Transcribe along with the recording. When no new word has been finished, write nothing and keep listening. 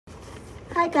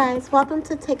Hi guys, welcome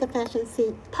to Take a Fashion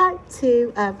Seat, part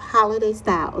 2 of holiday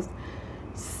styles.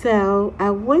 So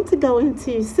I want to go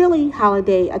into silly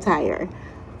holiday attire,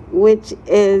 which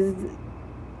is,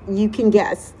 you can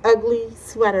guess, ugly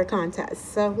sweater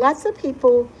contest. So lots of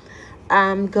people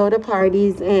go to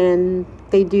parties and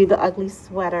they do the ugly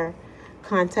sweater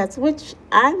contest, which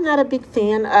I'm not a big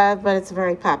fan of, but it's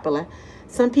very popular.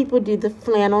 Some people do the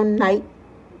flannel night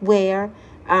wear,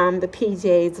 the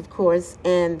PJs, of course,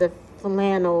 and the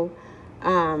flannel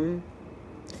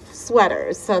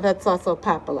sweaters. So that's also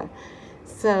popular.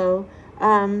 So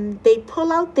they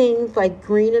pull out things like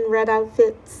green and red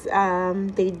outfits.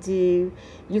 They do.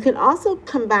 You can also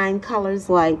combine colors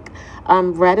like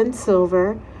red and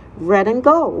silver, red and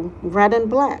gold, red and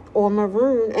black, or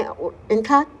maroon and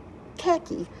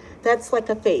khaki. That's like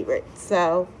a favorite.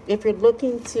 So if you're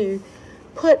looking to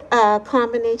put a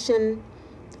combination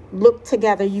look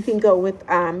together, you can go with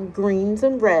greens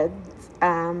and reds,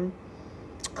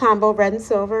 combo red and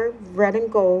silver, red and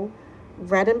gold,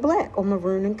 red and black, or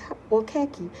maroon and or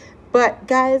khaki. But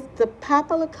guys, the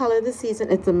popular color of the season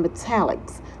is the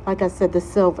metallics. Like I said, the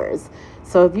silvers.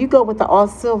 So if you go with the all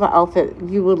silver outfit,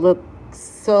 you will look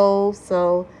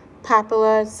so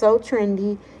popular, so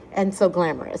trendy, and so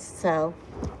glamorous. So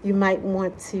you might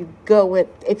want to go with,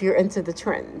 if you're into the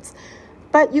trends.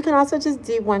 But you can also just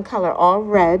do one color, all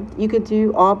red. You could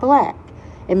do all black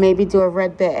and maybe do a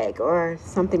red bag or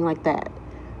something like that.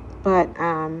 But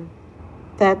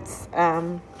that's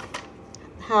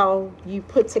how you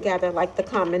put together like the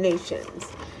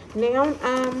combinations. Now,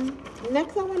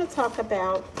 next I want to talk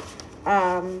about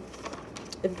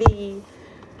the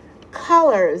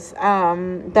colors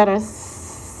that are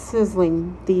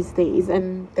sizzling these days.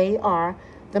 And they are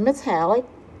the metallic,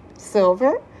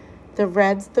 silver, the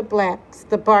reds, the blacks,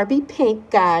 the Barbie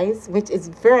pink, guys, which is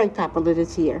very popular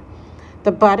this year,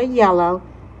 the butter yellow,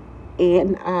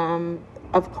 and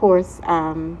of course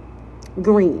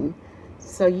green.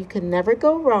 So you can never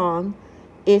go wrong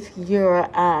if you're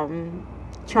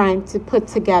trying to put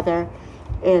together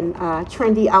a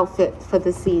trendy outfit for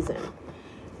the season.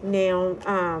 Now,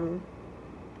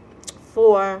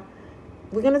 we're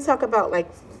going to talk about like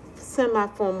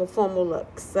semi-formal, formal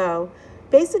looks. So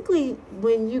basically,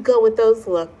 when you go with those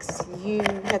looks, you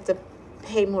have to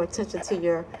pay more attention to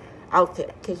your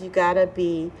outfit because you got to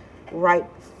be right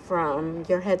from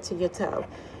your head to your toe,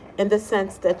 in the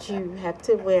sense that you have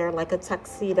to wear like a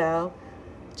tuxedo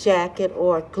jacket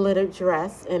or glitter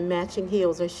dress and matching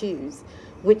heels or shoes,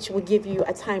 which will give you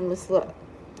a timeless look.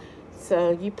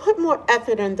 So you put more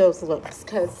effort in those looks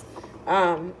because,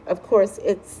 of course,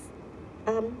 it's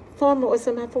formal or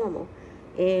semi-formal,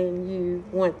 and you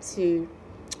want to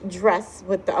dress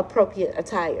with the appropriate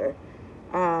attire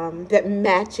that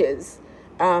matches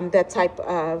that type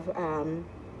of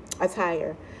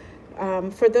attire.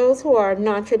 For those who are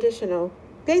non-traditional,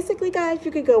 basically, guys, you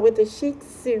could go with a chic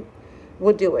suit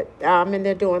will do it. And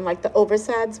they're doing like the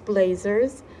oversized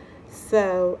blazers.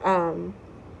 So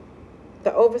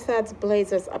the oversized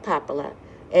blazers are popular.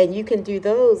 And you can do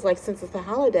those, like since it's a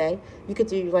holiday, you could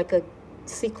do like a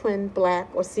sequin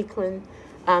black or sequin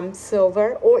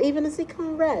silver, or even a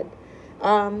sequin red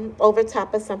over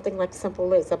top of something like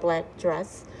simple as a black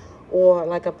dress or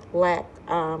like a black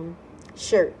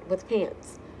shirt with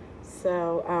pants.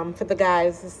 So for the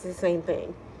guys, it's the same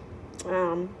thing.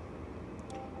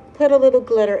 Put a little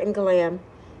glitter and glam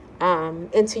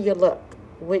into your look,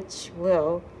 which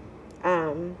will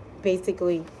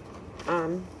basically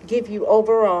give you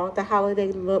overall the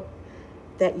holiday look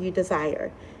that you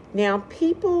desire. Now,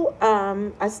 people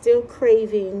are still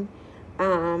craving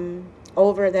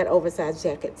over that oversized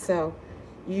jacket. So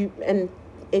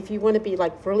if you want to be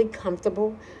like really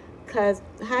comfortable, because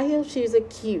high heel shoes are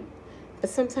cute, but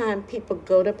sometimes people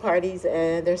go to parties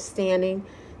and they're standing.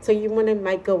 So you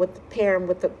might go with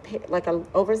like an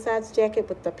oversized jacket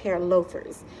with a pair of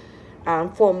loafers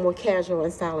for a more casual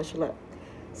and stylish look.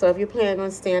 So if you're planning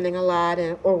on standing a lot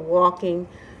or walking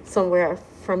somewhere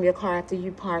from your car after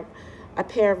you park, a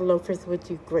pair of loafers would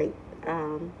do great.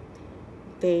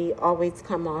 They always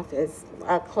come off as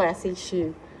a classy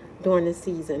shoe during the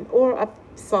season, or a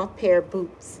soft pair of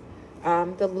boots.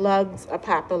 The lugs are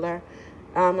popular.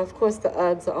 Of course, the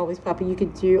Uggs are always popular. You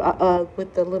could do a Ugg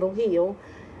with the little heel,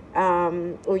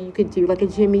 or you could do like a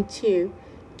Jimmy Choo,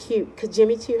 cute, because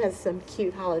Jimmy Choo has some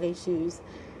cute holiday shoes,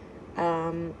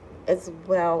 as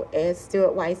well as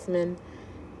Stuart Weitzman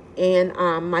and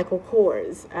Michael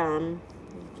Kors.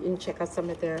 You can check out some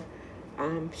of their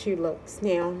shoe looks.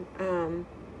 Now,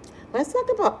 let's talk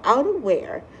about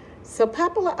outerwear. So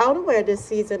popular outerwear this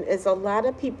season is a lot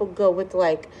of people go with,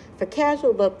 like, for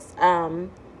casual looks,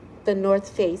 the North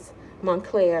Face,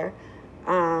 Montclair,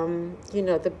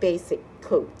 The basic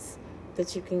coats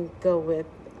that you can go with.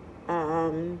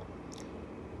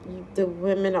 The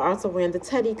women are also wearing the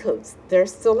teddy coats. They're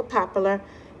still popular.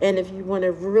 And if you want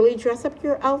to really dress up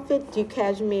your outfit, do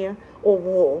cashmere or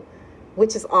wool,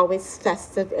 which is always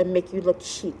festive and make you look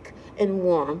chic and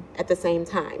warm at the same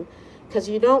time. Because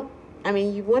you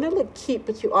want to look cute,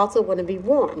 but you also want to be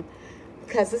warm.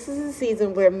 Because this is a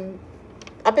season where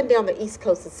up and down the East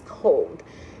Coast it's cold.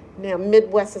 Now,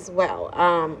 Midwest as well.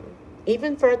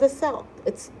 Even further south,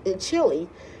 it's chilly.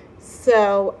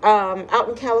 So out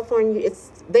in California,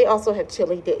 they also have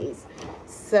chilly days.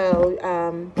 So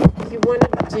you want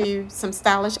to do some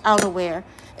stylish outerwear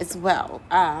as well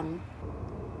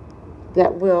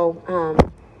that will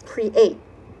create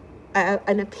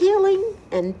an appealing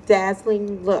and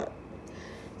dazzling look.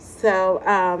 So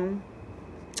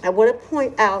I want to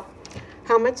point out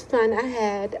how much fun I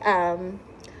had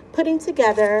putting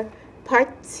together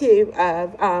part 2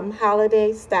 of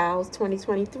Holiday Styles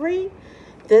 2023.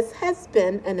 This has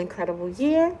been an incredible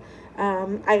year.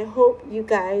 I hope you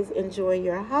guys enjoy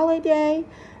your holiday.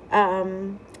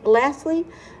 Lastly,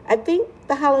 I think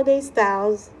the holiday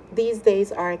styles these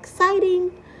days are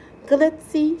exciting,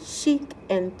 glitzy, chic,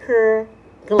 and pure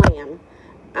glam.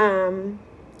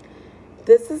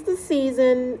 This is the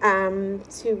season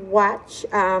to watch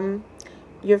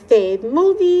your fave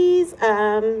movies,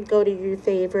 go to your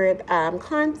favorite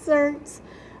concerts,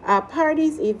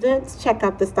 parties, events, check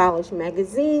out the stylish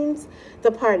magazines,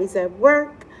 the parties at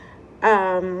work,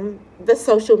 the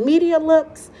social media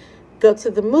looks, go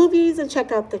to the movies and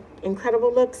check out the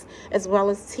incredible looks, as well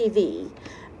as TV.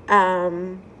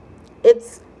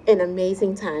 It's an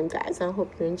amazing time, guys. I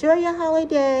hope you enjoy your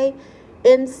holiday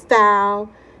in style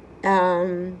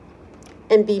and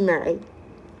be merry.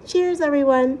 Cheers,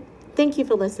 everyone. Thank you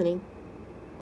for listening.